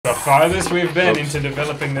farthest we've been into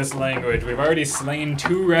developing this language. We've already slain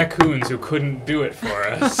 2 raccoons who couldn't do it for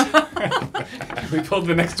us. We pulled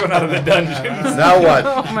the next one out of the dungeons. Now what?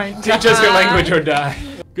 Oh my God. Teach us your language or die.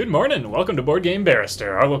 Good morning. Welcome to Board Game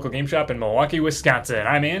Barrister, our local game shop in Milwaukee, Wisconsin.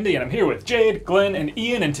 I'm Andy, and I'm here with Jade, Glenn, and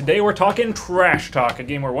Ian, and today we're talking Trash Talk, a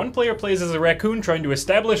game where one player plays as a raccoon trying to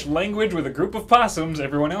establish language with a group of possums,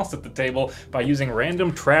 everyone else at the table, by using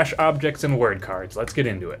random trash objects and word cards. Let's get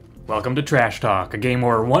into it. Welcome to Trash Talk, a game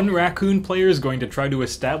where one raccoon player is going to try to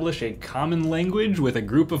establish a common language with a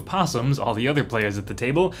group of possums, all the other players at the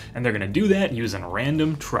table, and they're going to do that using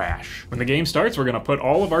random trash. When the game starts, we're going to put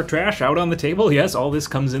all of our trash out on the table. Yes, all this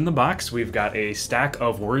comes in the box. We've got a stack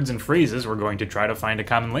of words and phrases we're going to try to find a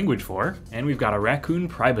common language for, and we've got a raccoon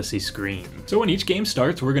privacy screen. So when each game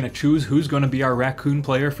starts, we're going to choose who's going to be our raccoon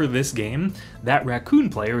player for this game. That raccoon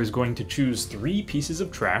player is going to choose 3 pieces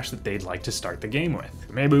of trash that they'd like to start the game with.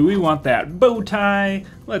 Maybe we want that bow tie,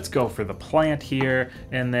 let's go for the plant here,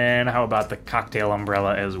 and then how about the cocktail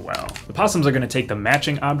umbrella as well. The possums are going to take the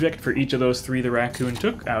matching object for each of those 3 the raccoon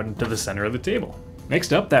took out into the center of the table.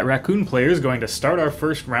 Next up, that raccoon player is going to start our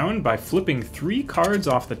first round by flipping 3 cards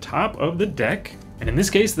off the top of the deck. And in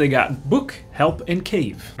this case, they got Book, Help, and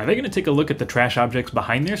Cave. Now they're going to take a look at the trash objects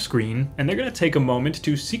behind their screen, and they're going to take a moment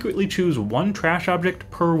to secretly choose 1 trash object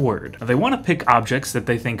per word. Now they want to pick objects that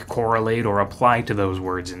they think correlate or apply to those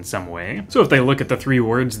words in some way. So if they look at the 3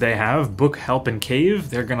 words they have, Book, Help, and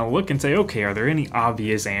Cave, they're going to look and say, okay, are there any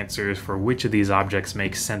obvious answers for which of these objects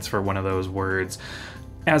makes sense for one of those words?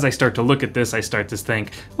 As I start to look at this, I start to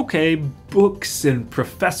think, okay, books and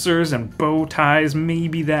professors and bow ties,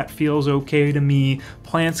 maybe that feels okay to me.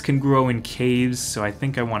 Plants can grow in caves, so I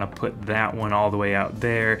think I want to put that one all the way out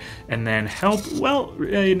there. And then help, well,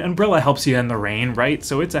 an umbrella helps you in the rain, right?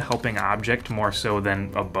 So it's a helping object more so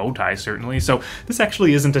than a bow tie, certainly. So this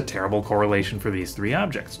actually isn't a terrible correlation for these 3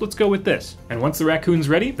 objects. Let's go with this. And once the raccoon's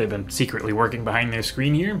ready, they've been secretly working behind their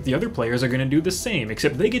screen here, the other players are going to do the same,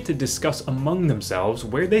 except they get to discuss among themselves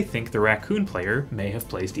where they think the raccoon player may have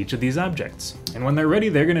placed each of these objects. And when they're ready,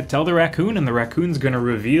 they're going to tell the raccoon, and the raccoon's going to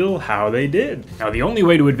reveal how they did. Now, the only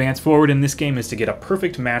way to advance forward in this game is to get a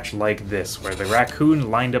perfect match like this, where the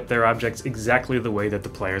raccoon lined up their objects exactly the way that the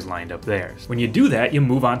players lined up theirs. When you do that, you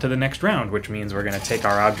move on to the next round, which means we're going to take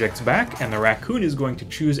our objects back, and the raccoon is going to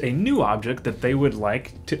choose a new object that they would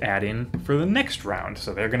like to add in for the next round.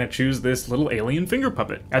 So they're going to choose this little alien finger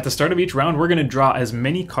puppet. At the start of each round, we're going to draw as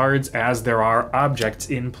many cards as there are objects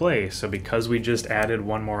in play. So because we just added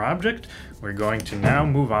 1 more object, we're going to now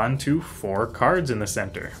move on to 4 cards in the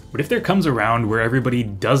center. But if there comes a round where everybody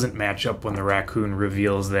doesn't match up when the raccoon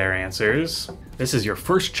reveals their answers, this is your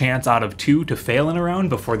first chance out of 2 to fail in a round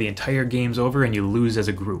before the entire game's over and you lose as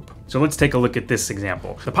a group. So let's take a look at this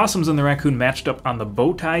example. The possums and the raccoon matched up on the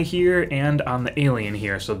bow tie here and on the alien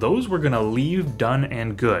here, so those we're gonna leave done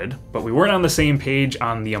and good, but we weren't on the same page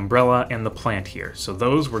on the umbrella and the plant here, so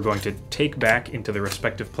those we're going to take back into the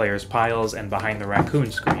respective players' piles and behind the raccoon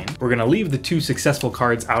screen. We're gonna leave the 2 successful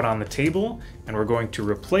cards out on the table, and we're going to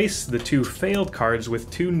replace the 2 failed cards with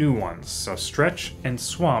 2 new ones. So Stretch and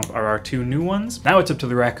Swamp are our 2 new ones. Now it's up to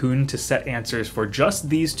the raccoon to set answers for just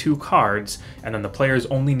these 2 cards, and then the players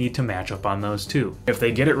only need to match up on those 2. If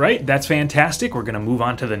they get it right, that's fantastic. We're going to move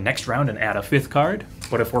on to the next round and add a 5th card.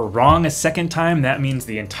 But if we're wrong a 2nd time, that means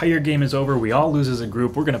the entire game is over. We all lose as a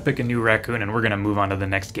group. We're going to pick a new raccoon and we're going to move on to the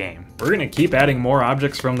next game. We're going to keep adding more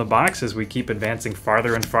objects from the box as we keep advancing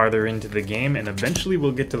farther and farther into the game, and eventually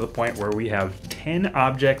we'll get to the point where we have 10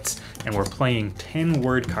 objects and we're playing 10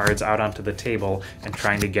 word cards out onto the table and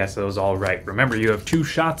trying to guess those all right. Remember, you have 2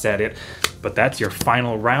 shots at it, but that's your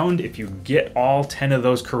final round. If you get all 10 of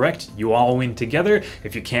those correct, you all win together.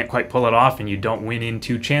 If you can't quite pull it off and you don't win in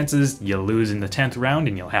 2 chances, you lose in the 10th round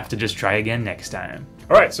and you'll have to just try again next time.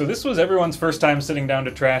 Alright, so this was everyone's first time sitting down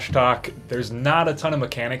to Trash Talk. There's not a ton of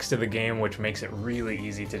mechanics to the game, which makes it really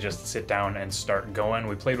easy to just sit down and start going.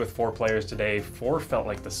 We played with 4 players today. 4 felt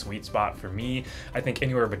like the sweet spot for me. I think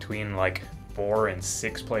anywhere between like 4 and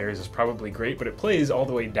 6 players is probably great, but it plays all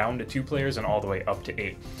the way down to 2 players and all the way up to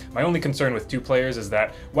 8. My only concern with 2 players is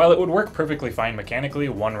that while it would work perfectly fine mechanically,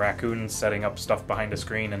 1 raccoon setting up stuff behind a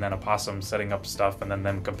screen and then a possum setting up stuff and then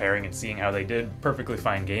them comparing and seeing how they did, perfectly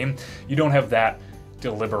fine game. You don't have that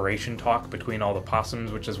deliberation talk between all the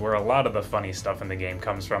possums, which is where a lot of the funny stuff in the game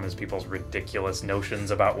comes from, is people's ridiculous notions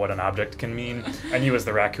about what an object can mean. And you as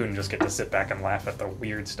the raccoon just get to sit back and laugh at the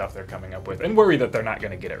weird stuff they're coming up with and worry that they're not going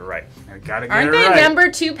to get it right. I gotta get Aren't it they right. number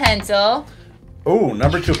 2 pencil? Ooh,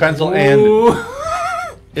 number 2 pencil and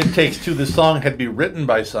It Takes Two. The song had to be written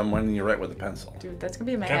by someone, and you write with a pencil. Dude, that's gonna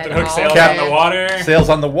be in my Captain head. Hook sails on the water. Sails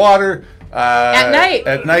on the water. At night.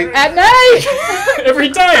 At night. At night. Every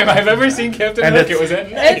time I've ever seen Captain Hook, it was at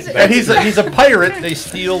night. And he's a pirate. They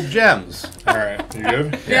steal gems. All right, you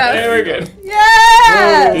good? Yeah. Yeah, we're good.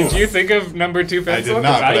 Yes! Did you think of number 2 I pencil? did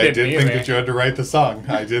not, 'Cause but I didn't did think either. that you had to write the song.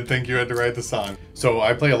 I did think you had to write the song. So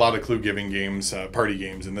I play a lot of clue-giving games, party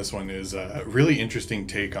games, and this one is a really interesting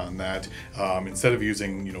take on that. Instead of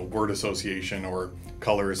using, word association or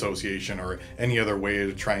color association or any other way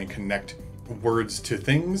to try and connect words to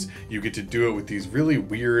things, you get to do it with these really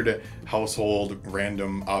weird household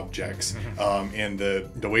random objects. And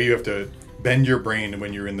the way you have to bend your brain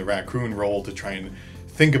when you're in the raccoon role to try and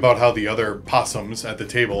think about how the other possums at the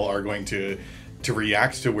table are going to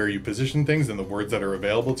react to where you position things and the words that are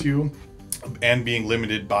available to you, and being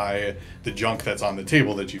limited by the junk that's on the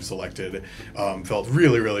table that you've selected, felt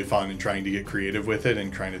really, really fun in trying to get creative with it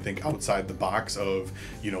and trying to think outside the box of,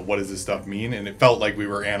 what does this stuff mean? And it felt like we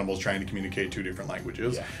were animals trying to communicate 2 different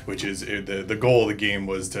languages, which is the goal of the game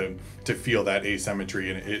was to feel that asymmetry,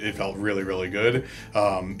 and it felt really, really good.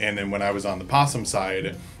 And then when I was on the possum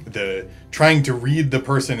side, the trying to read the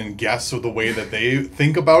person and guess the way that they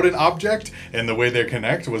think about an object and the way they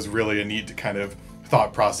connect was really a neat kind of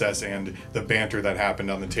thought process, and the banter that happened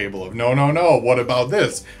on the table of no, what about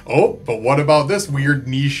this? Oh, but what about this weird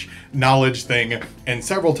niche knowledge thing? And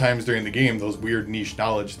several times during the game, those weird niche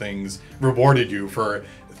knowledge things rewarded you for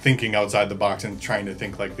thinking outside the box and trying to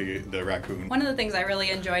think like the raccoon. One of the things I really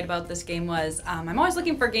enjoyed about this game was I'm always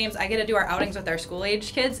looking for games. I get to do our outings with our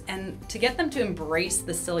school-age kids and to get them to embrace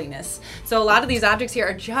the silliness. So a lot of these objects here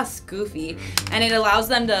are just goofy, and it allows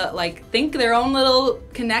them to think their own little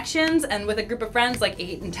connections, and with a group of friends,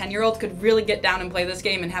 8 and 10-year-olds could really get down and play this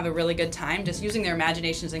game and have a really good time just using their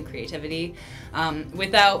imaginations and creativity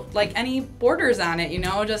without any borders on it,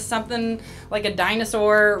 just something like a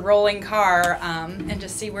dinosaur rolling car, and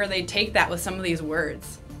just see where they take that with some of these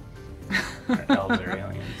words. Elves or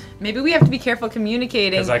aliens. Maybe we have to be careful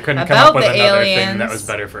communicating Because I couldn't come about up with the another aliens. thing that was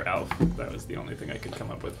better for Elf. That was the only thing I could come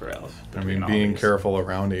up with for Elf. I mean, being careful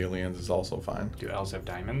around aliens is also fine. Do elves have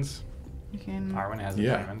diamonds? Arwen has a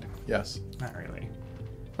diamond. Yes. Not really.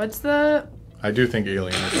 What's the... I do think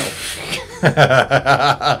alien is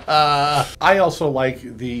elf. I also like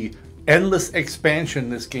the endless expansion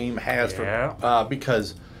this game has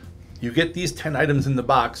because you get these 10 items in the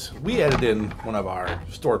box. We added in one of our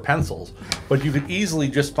stored pencils, but you could easily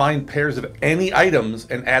just find pairs of any items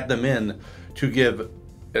and add them in to give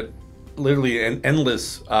it literally an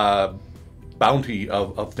endless bounty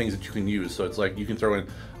of things that you can use. So it's like you can throw in,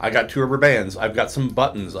 I got 2 rubber bands, I've got some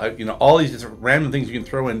buttons, all these different random things you can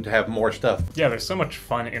throw in to have more stuff. Yeah, there's so much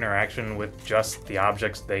fun interaction with just the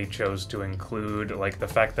objects they chose to include, like the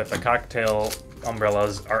fact that the cocktail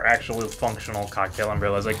umbrellas are actually functional cocktail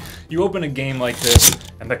umbrellas. You open a game like this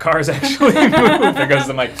and the cars actually move, because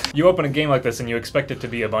you open a game like this and you expect it to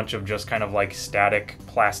be a bunch of just kind of static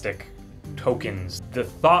plastic tokens. The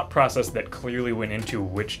thought process that clearly went into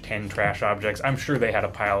which 10 trash objects, I'm sure they had a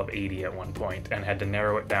pile of 80 at one point and had to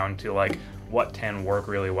narrow it down to what 10 work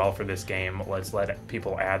really well for this game. Let's let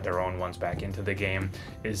people add their own ones back into the game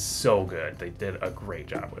is so good. They did a great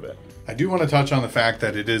job with it. I do want to touch on the fact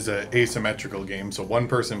that it is an asymmetrical game, so one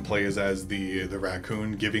person plays as the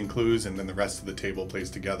raccoon giving clues, and then the rest of the table plays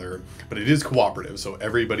together. But it is cooperative, so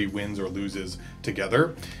everybody wins or loses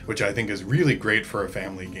together, which I think is really great for a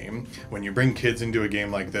family game. When you bring kids into a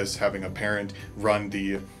game like this, having a parent run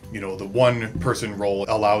the one-person role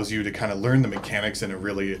allows you to kind of learn the mechanics in a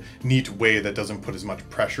really neat way that doesn't put as much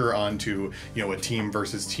pressure onto, a team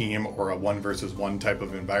versus team or a 1 versus 1 type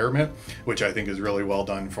of environment, which I think is really well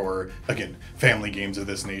done for, again, family games of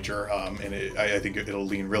this nature. And I think it'll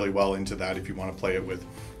lean really well into that if you want to play it with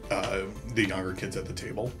the younger kids at the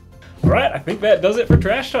table. All right, I think that does it for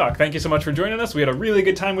Trash Talk. Thank you so much for joining us. We had a really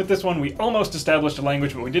good time with this one. We almost established a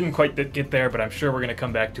language, but we didn't quite get there, but I'm sure we're going to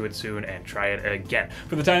come back to it soon and try it again.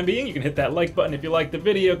 For the time being, you can hit that like button if you liked the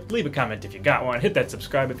video, leave a comment if you got one, hit that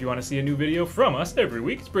subscribe if you want to see a new video from us every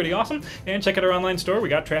week. It's pretty awesome. And check out our online store. We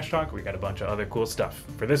got Trash Talk. We got a bunch of other cool stuff.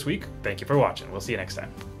 For this week, thank you for watching. We'll see you next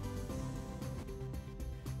time.